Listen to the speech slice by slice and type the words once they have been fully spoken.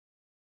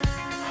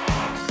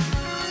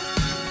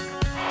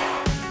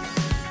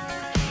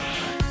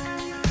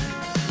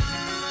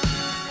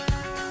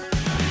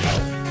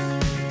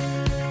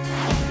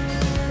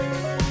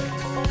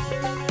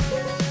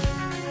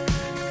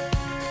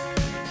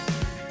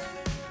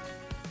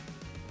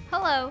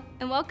Hello,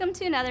 and welcome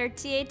to another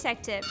TA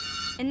TechTip.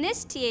 In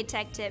this TA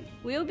TechTip,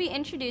 we will be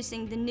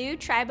introducing the new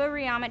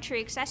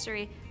Tribology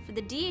accessory for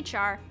the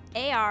DHR,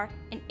 AR,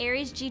 and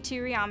Aries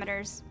G2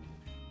 rheometers.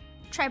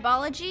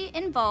 Tribology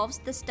involves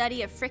the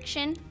study of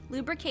friction,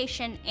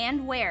 lubrication,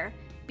 and wear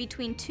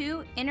between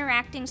two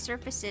interacting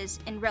surfaces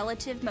in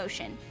relative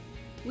motion.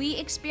 We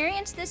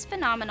experience this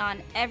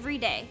phenomenon every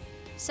day,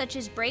 such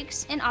as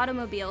brakes in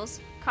automobiles,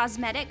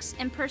 cosmetics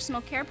and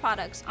personal care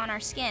products on our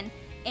skin,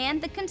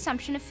 and the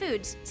consumption of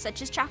foods,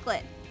 such as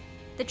chocolate.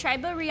 The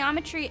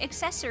Tribology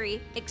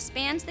accessory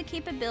expands the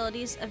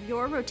capabilities of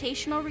your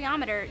rotational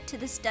rheometer to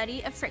the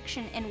study of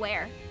friction and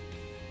wear.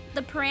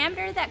 The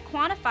parameter that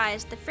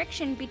quantifies the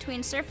friction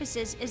between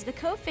surfaces is the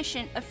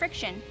coefficient of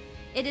friction.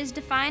 It is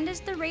defined as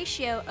the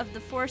ratio of the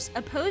force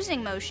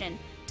opposing motion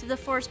to the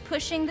force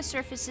pushing the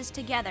surfaces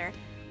together,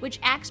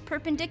 which acts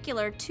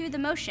perpendicular to the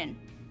motion.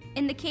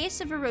 In the case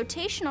of a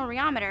rotational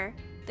rheometer,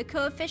 the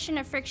coefficient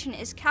of friction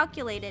is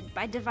calculated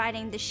by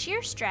dividing the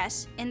shear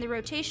stress in the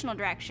rotational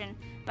direction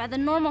by the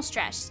normal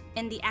stress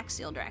in the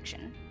axial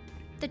direction.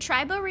 The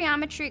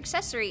Tribology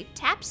accessory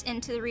taps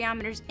into the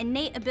rheometer's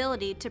innate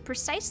ability to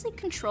precisely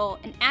control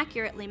and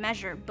accurately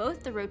measure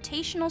both the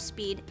rotational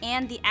speed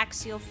and the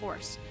axial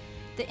force.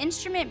 The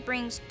instrument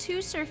brings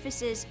two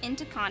surfaces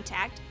into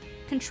contact,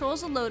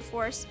 controls a load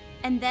force,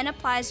 and then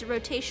applies a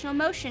rotational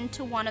motion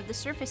to one of the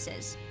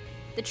surfaces.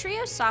 The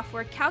Trio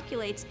software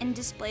calculates and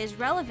displays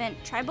relevant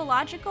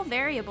tribological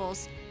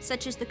variables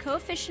such as the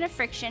coefficient of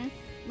friction,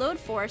 load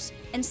force,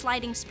 and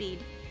sliding speed.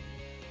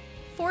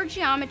 4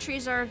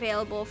 geometries are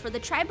available for the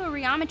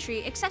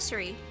Tribology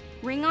accessory: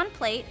 ring on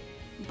plate,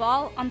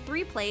 ball on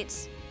 3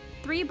 plates,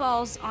 3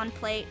 balls on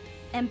plate,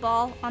 and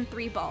ball on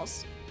 3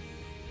 balls.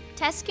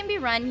 Tests can be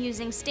run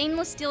using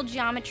stainless steel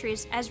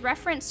geometries as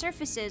reference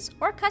surfaces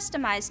or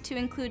customized to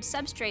include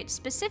substrates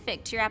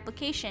specific to your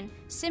application,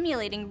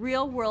 simulating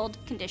real-world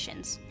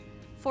conditions.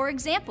 For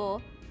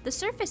example, the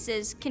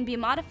surfaces can be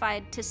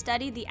modified to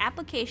study the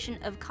application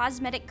of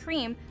cosmetic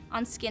cream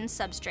on skin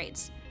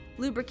substrates,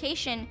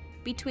 lubrication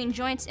between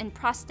joints in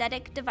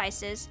prosthetic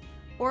devices,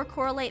 or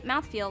correlate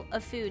mouthfeel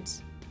of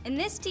foods. In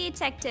this TA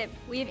TechTip,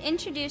 we have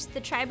introduced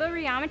the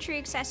Tribology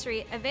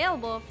accessory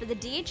available for the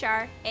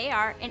DHR,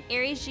 AR, and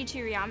Aries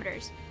G2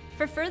 rheometers.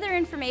 For further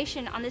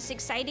information on this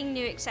exciting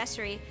new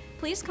accessory,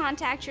 please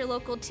contact your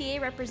local TA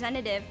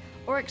representative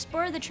or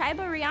explore the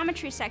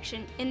Tribology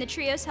section in the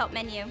Trio's Help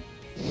menu.